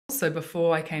So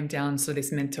before I came down to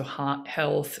this mental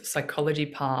health psychology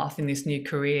path in this new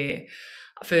career,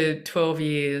 for 12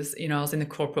 years, I was in the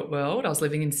corporate world. I was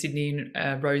living in Sydney, in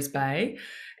Rose Bay,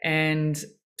 and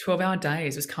 12-hour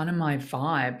days was kind of my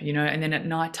vibe, and then at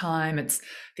nighttime, it's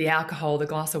the alcohol, the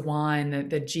glass of wine,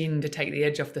 the gin to take the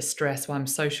edge off the stress while I'm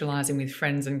socializing with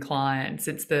friends and clients.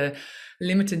 It's the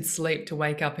limited sleep to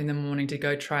wake up in the morning to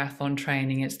go triathlon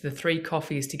training. It's the 3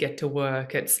 coffees to get to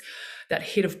work. It's that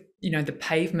hit of, the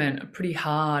pavement pretty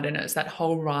hard, and it's that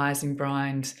whole rise and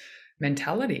grind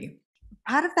mentality.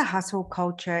 Part of the hustle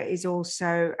culture is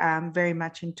also very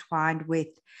much entwined with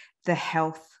the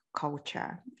health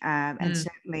culture. And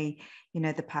certainly,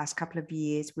 the past couple of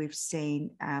years, we've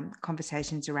seen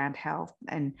conversations around health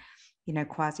and,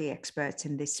 quasi-experts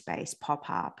in this space pop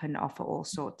up and offer all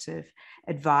sorts of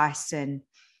advice and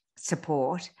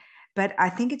support. But I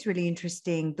think it's really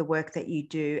interesting, the work that you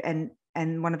do.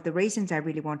 And one of the reasons I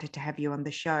really wanted to have you on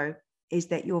the show is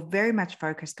that you're very much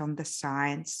focused on the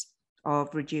science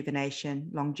of rejuvenation,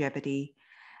 longevity,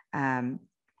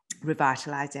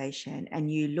 revitalization,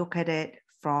 and you look at it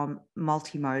from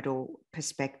multimodal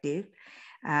perspective.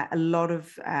 A lot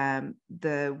of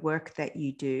the work that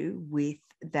you do with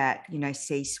that,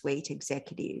 C-suite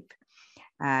executive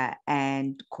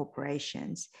and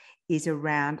corporations is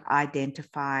around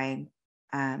identifying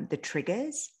the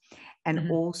triggers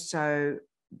and also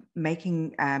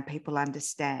making people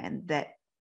understand that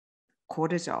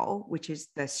cortisol, which is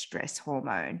the stress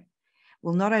hormone,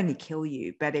 will not only kill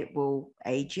you, but it will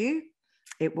age you.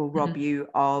 It will rob you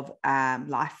of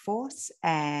life force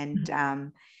and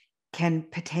can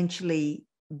potentially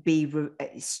be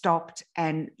stopped.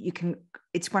 And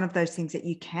it's one of those things that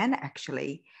you can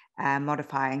actually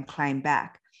modify and claim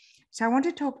back. So I want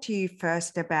to talk to you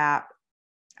first about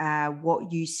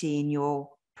what you see in your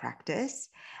practice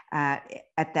at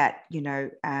that,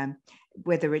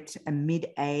 whether it's a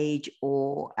mid-age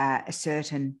or a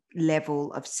certain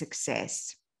level of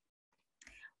success.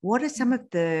 What are some of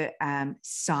the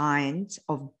signs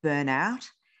of burnout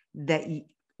that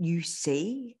you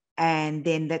see? And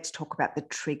then let's talk about the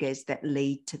triggers that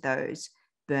lead to those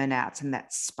burnouts and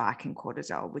that spike in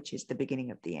cortisol, which is the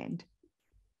beginning of the end.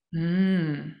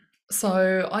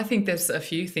 So I think there's a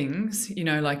few things,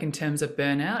 like in terms of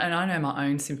burnout, and I know my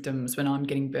own symptoms when I'm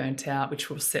getting burnt out, which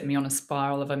will set me on a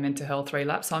spiral of a mental health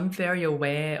relapse. So I'm very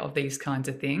aware of these kinds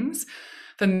of things.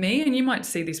 For me, and you might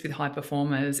see this with high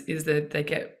performers, is that they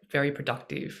get very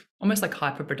productive, almost like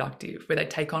hyper-productive, where they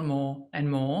take on more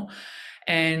and more,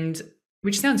 and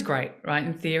which sounds great, right?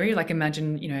 In theory, like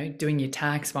imagine, doing your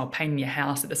tax while painting your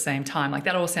house at the same time. Like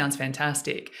that all sounds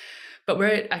fantastic. But where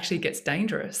it actually gets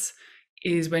dangerous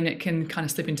is when it can kind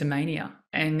of slip into mania,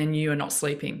 and then you are not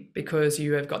sleeping because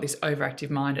you have got this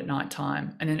overactive mind at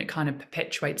nighttime, and then it kind of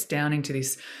perpetuates down into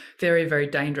this very, very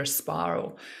dangerous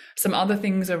spiral. Some other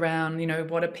things around,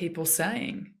 what are people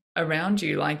saying around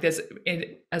you? Like as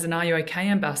an Are You OK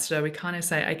ambassador, we kind of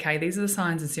say, okay, these are the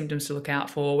signs and symptoms to look out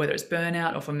for, whether it's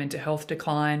burnout or for mental health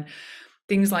decline.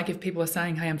 Things like if people are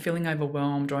saying, hey, I'm feeling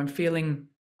overwhelmed or I'm feeling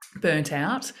burnt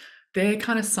out, they're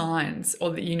kind of signs,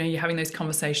 or that, you're having those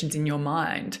conversations in your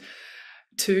mind.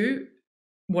 2,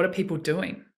 what are people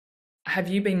doing? Have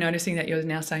you been noticing that you're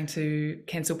now starting to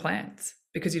cancel plans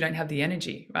because you don't have the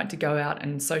energy, right, to go out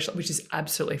and social, which is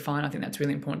absolutely fine. I think that's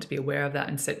really important to be aware of that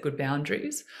and set good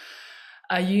boundaries.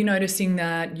 Are you noticing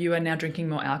that you are now drinking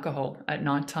more alcohol at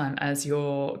nighttime as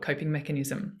your coping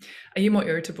mechanism? Are you more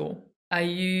irritable? Are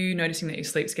you noticing that your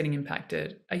sleep's getting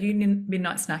impacted? Are you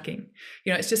midnight snacking?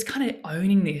 It's just kind of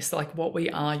owning this, like what we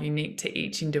are unique to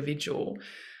each individual.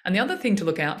 And the other thing to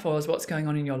look out for is what's going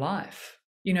on in your life.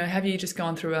 Have you just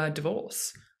gone through a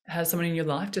divorce? Has someone in your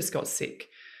life just got sick?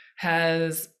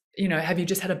 Have you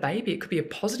just had a baby? It could be a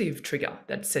positive trigger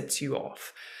that sets you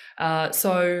off.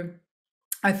 So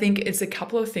I think it's a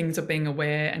couple of things of being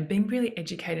aware and being really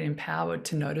educated and empowered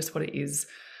to notice what it is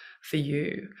for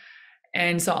you.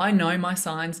 And so I know my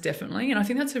signs definitely. And I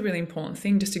think that's a really important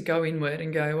thing, just to go inward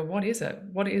and go, well, what is it?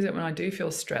 What is it when I do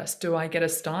feel stressed? Do I get a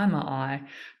sty in my eye?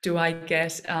 Do I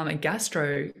get a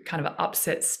gastro kind of an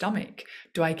upset stomach?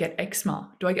 Do I get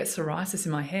eczema? Do I get psoriasis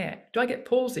in my hair? Do I get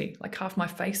palsy? Like half my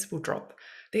face will drop.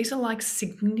 These are like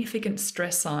significant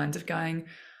stress signs of going,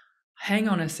 hang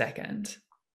on a second.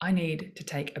 I need to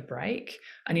take a break.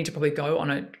 I need to probably go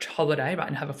on a holiday, right,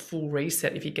 and have a full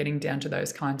reset if you're getting down to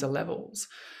those kinds of levels.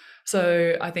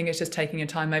 So I think it's just taking a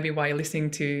time, maybe while you're listening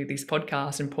to this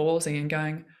podcast, and pausing and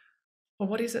going, well,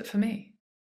 what is it for me?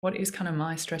 What is kind of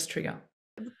my stress trigger?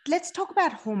 Let's talk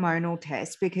about hormonal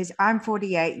tests, because I'm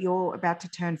 48, you're about to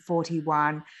turn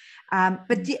 41.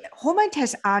 But the hormone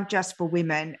tests aren't just for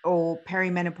women or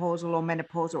perimenopausal or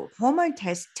menopausal. Hormone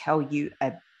tests tell you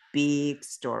a big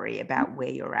story about where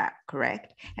you're at,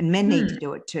 correct? And men need to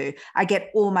do it too. I get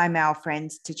all my male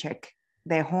friends to check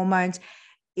their hormones.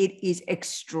 It is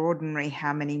extraordinary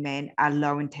how many men are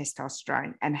low in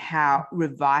testosterone and how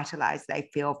revitalized they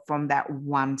feel from that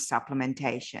one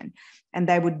supplementation. And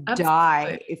they would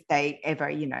die Absolutely. if they ever,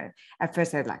 at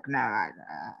first they're like, no,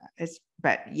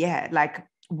 but yeah, like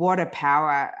what a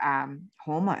power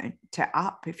hormone to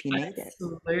up if you need it.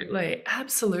 Absolutely.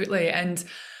 Absolutely. And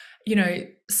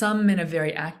some men are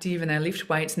very active and they lift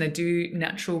weights and they do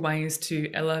natural ways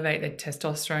to elevate their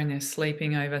testosterone. They're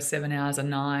sleeping over 7 hours a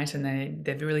night and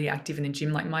they're really active in the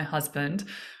gym. Like my husband,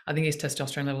 I think his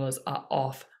testosterone levels are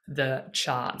off the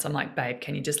charts. I'm like, babe,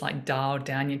 can you just like dial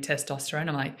down your testosterone?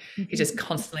 I'm like, he's just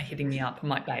constantly hitting me up. I'm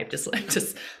like, babe, just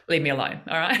leave me alone.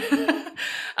 All right.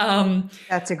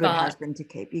 That's a good But husband to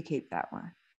keep. You keep that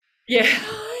one. yeah,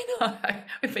 I know.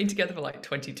 We've been together for like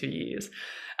 22 years.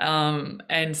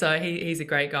 And so he's a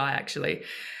great guy, actually.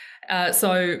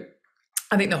 So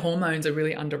I think the hormones are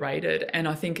really underrated. And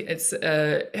I think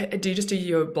do you just do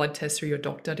your blood test through your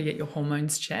doctor to get your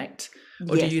hormones checked?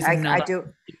 Or do you Yes, use I another?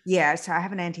 do. Yeah, so I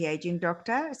have an anti-aging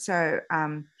doctor. So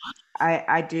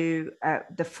I do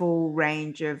the full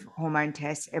range of hormone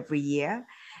tests every year.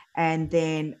 And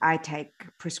then I take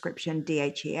prescription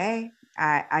DHEA.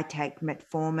 I take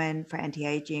metformin for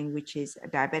anti-aging, which is a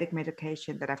diabetic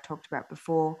medication that I've talked about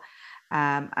before,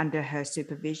 under her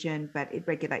supervision, but it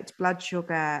regulates blood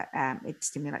sugar, it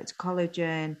stimulates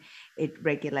collagen, it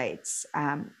regulates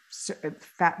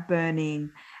fat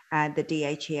burning. The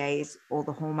DHEA is all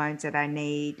the hormones that I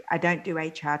need. I don't do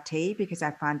HRT because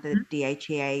I find that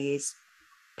DHEA is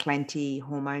plenty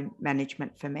hormone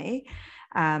management for me.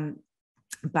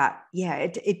 But yeah,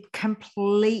 it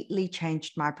completely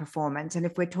changed my performance. And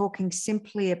if we're talking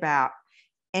simply about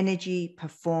energy,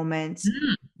 performance,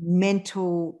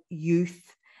 mental youth,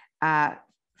 uh,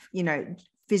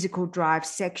 physical drive,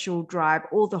 sexual drive,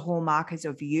 all the hallmarkers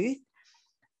of youth,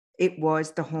 it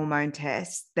was the hormone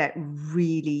test that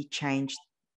really changed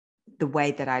the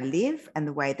way that I live and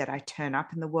the way that I turn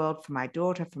up in the world for my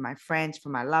daughter, for my friends, for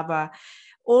my lover,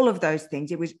 all of those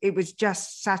things. It was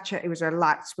just it was a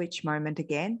light switch moment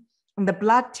again. And the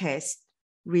blood test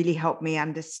really helped me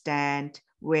understand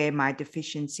where my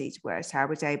deficiencies were. So I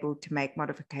was able to make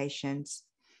modifications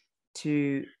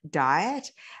to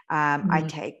diet.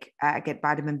 I get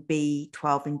vitamin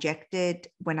B12 injected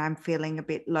when I'm feeling a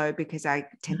bit low because I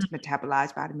tend to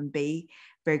metabolize vitamin B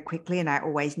very quickly and I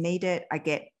always need it. I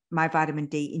get my vitamin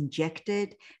D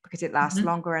injected because it lasts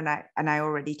longer, and I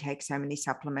already take so many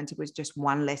supplements. It was just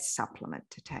one less supplement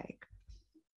to take.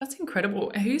 That's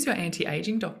incredible. Who's your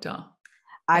anti-aging doctor?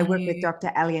 I Are work with you?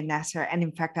 Dr. Alia Nasser, and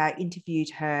in fact, I interviewed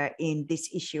her in this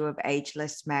issue of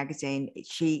Ageless magazine.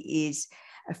 She is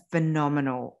a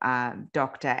phenomenal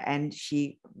doctor, and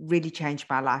she really changed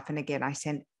my life. And again, I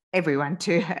sent everyone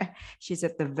to her. She's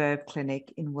at the Verve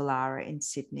Clinic in Woollahra in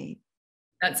Sydney.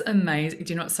 That's amazing.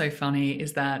 Do you know what's so funny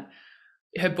is that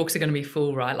her books are going to be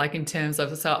full, right? Like in terms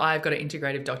of, so I've got an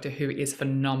integrative doctor who is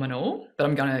phenomenal, but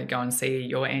I'm going to go and see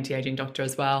your anti-aging doctor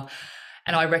as well.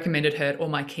 And I recommended her at all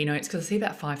my keynotes because I see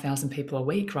about 5,000 people a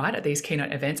week, right, at these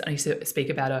keynote events. And I used to speak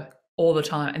about her all the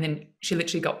time. And then she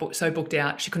literally got so booked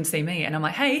out, she couldn't see me. And I'm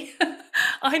like, hey,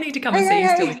 I need to come Hey,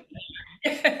 and see you still.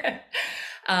 hey,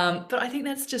 But I think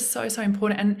that's just so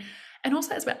important. And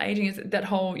also as we're aging, is that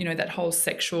whole, that whole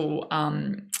sexual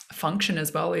function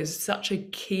as well is such a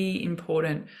key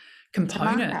important It's a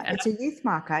component. marker. And It's a youth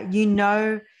marker.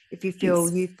 If you feel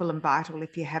it's youthful and vital,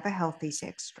 if you have a healthy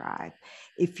sex drive,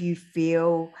 if you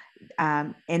feel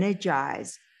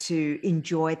energized to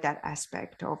enjoy that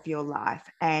aspect of your life.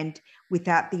 And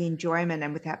without the enjoyment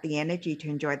and without the energy to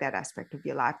enjoy that aspect of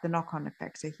your life, the knock-on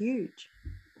effects are huge.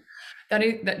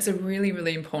 that's a really,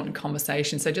 really important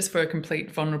conversation. So just for a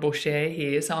complete vulnerable share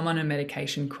here, so I'm on a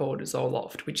medication called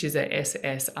Zoloft, which is a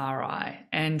SSRI.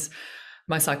 And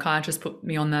my psychiatrist put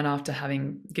me on that after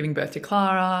giving birth to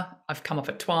Clara. I've come off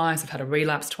it twice. I've had a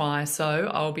relapse twice.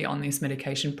 So I'll be on this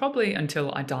medication probably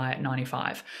until I die at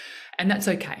 95. And that's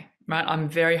okay, right? I'm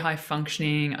very high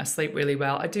functioning. I sleep really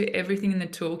well. I do everything in the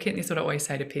toolkit. And this is what I always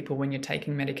say to people when you're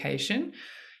taking medication.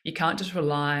 You can't just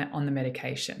rely on the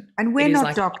medication. And It we're is not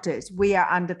like, doctors. We are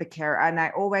under the care. And I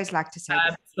always like to say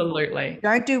this. absolutely,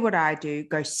 Don't do what I do.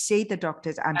 Go see the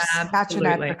doctors. I'm such an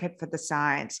absolutely. advocate for the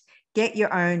science. Get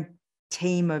your own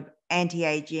team of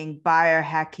anti-aging,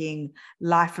 biohacking,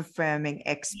 life-affirming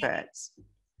experts.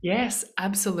 Yes,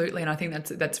 absolutely. And I think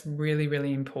that's really,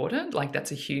 really important. Like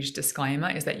that's a huge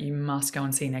disclaimer is that you must go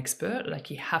and see an expert.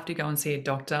 Like you have to go and see a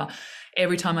doctor.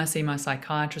 Every time I see my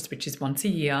psychiatrist, which is once a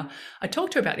year, I talk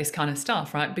to her about this kind of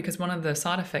stuff, right? Because one of the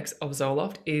side effects of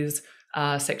Zoloft is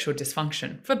sexual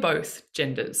dysfunction for both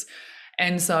genders.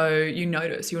 And so you'll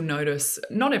notice,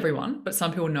 not everyone, but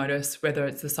some people notice whether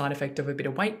it's the side effect of a bit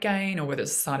of weight gain or whether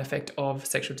it's a side effect of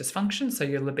sexual dysfunction. So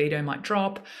your libido might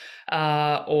drop,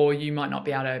 or you might not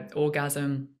be able to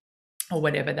orgasm or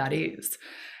whatever that is.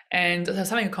 And I was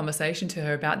having a conversation to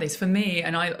her about this. For me,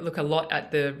 and I look a lot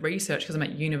at the research because I'm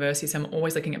at university, so I'm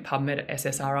always looking at PubMed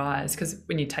SSRIs because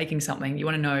when you're taking something, you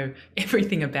want to know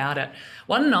everything about it.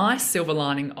 One nice silver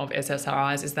lining of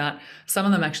SSRIs is that some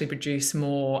of them actually produce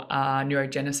more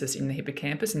neurogenesis in the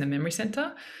hippocampus, in the memory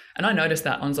center. And I noticed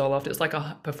that on Zoloft. It's like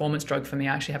a performance drug for me.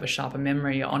 I actually have a sharper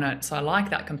memory on it. So I like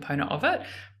that component of it.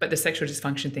 But the sexual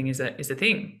dysfunction thing is a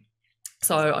thing.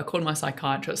 So I called my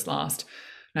psychiatrist last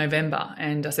November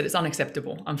and I said, it's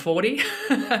unacceptable. I'm 40.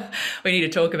 We need to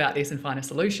talk about this and find a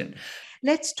solution.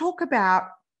 Let's talk about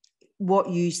what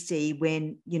you see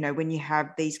when you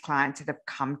have these clients that have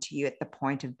come to you at the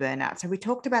point of burnout. So we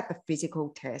talked about the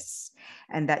physical tests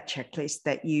and that checklist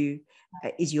that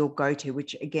is your go-to,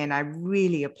 which again I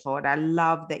really applaud. I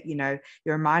love that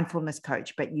you're a mindfulness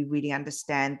coach, but you really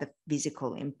understand the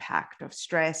physical impact of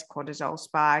stress, cortisol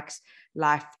spikes,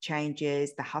 life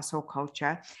changes, the hustle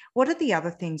culture. What are the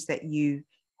other things that you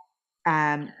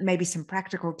maybe some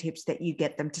practical tips that you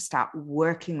get them to start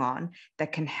working on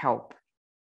that can help?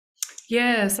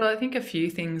 Yeah, so I think a few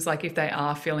things, like if they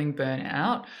are feeling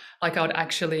burnout, like I would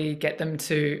actually get them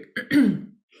to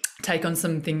take on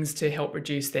some things to help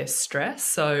reduce their stress.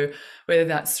 So whether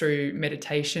that's through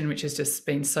meditation, which has just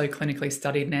been so clinically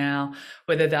studied now,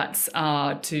 whether that's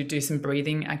to do some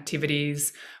breathing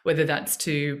activities, whether that's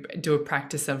to do a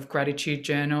practice of gratitude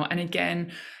journal. And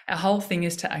again, our whole thing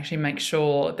is to actually make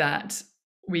sure that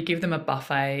we give them a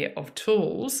buffet of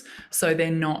tools so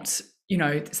they're not,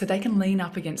 so they can lean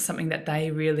up against something that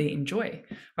they really enjoy,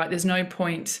 right? There's no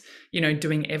point,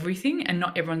 doing everything, and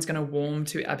not everyone's going to warm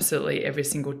to absolutely every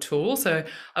single tool. So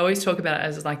I always talk about it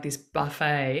as like this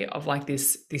buffet of like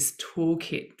this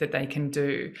toolkit that they can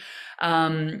do.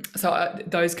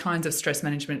 Those kinds of stress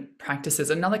management practices.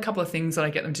 Another couple of things that I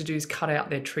get them to do is cut out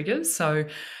their triggers. So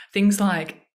things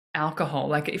like alcohol.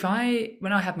 Like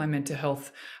when I have my mental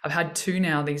health, I've had 2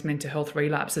 now, these mental health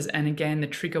relapses. And again, the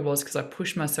trigger was because I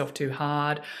pushed myself too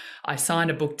hard. I signed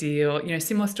a book deal,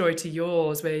 similar story to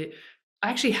yours, where I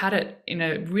actually had it in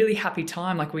a really happy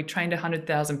time. Like we trained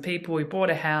 100,000 people, we bought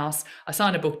a house, I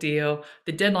signed a book deal,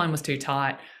 the deadline was too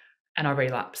tight and I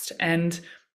relapsed. And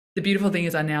the beautiful thing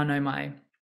is I now know my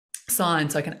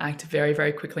signs, so I can act very,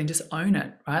 very quickly and just own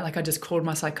it, right? Like I just called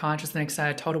my psychiatrist the next day.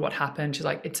 I told her what happened. She's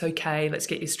like, it's okay. Let's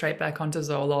get you straight back onto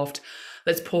Zoloft.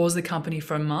 Let's pause the company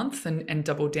for a month and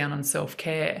double down on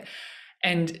self-care.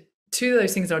 And 2 of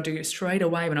those things that I'll do straight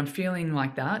away when I'm feeling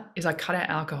like that is I cut out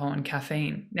alcohol and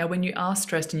caffeine. Now, when you are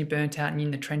stressed and you're burnt out and you're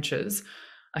in the trenches,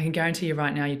 I can guarantee you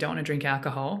right now, you don't want to drink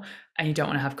alcohol and you don't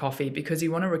want to have coffee because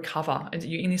you want to recover.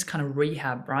 You're in this kind of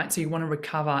rehab, right? So you want to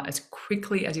recover as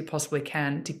quickly as you possibly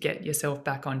can to get yourself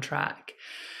back on track.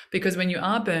 Because when you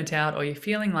are burnt out or you're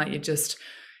feeling like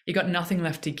you got nothing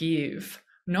left to give,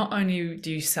 not only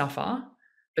do you suffer,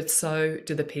 but so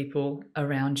do the people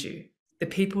around you, the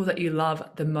people that you love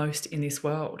the most in this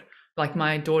world, like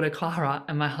my daughter Clara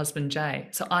and my husband Jay.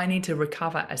 So I need to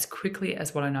recover as quickly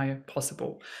as what I know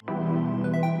possible.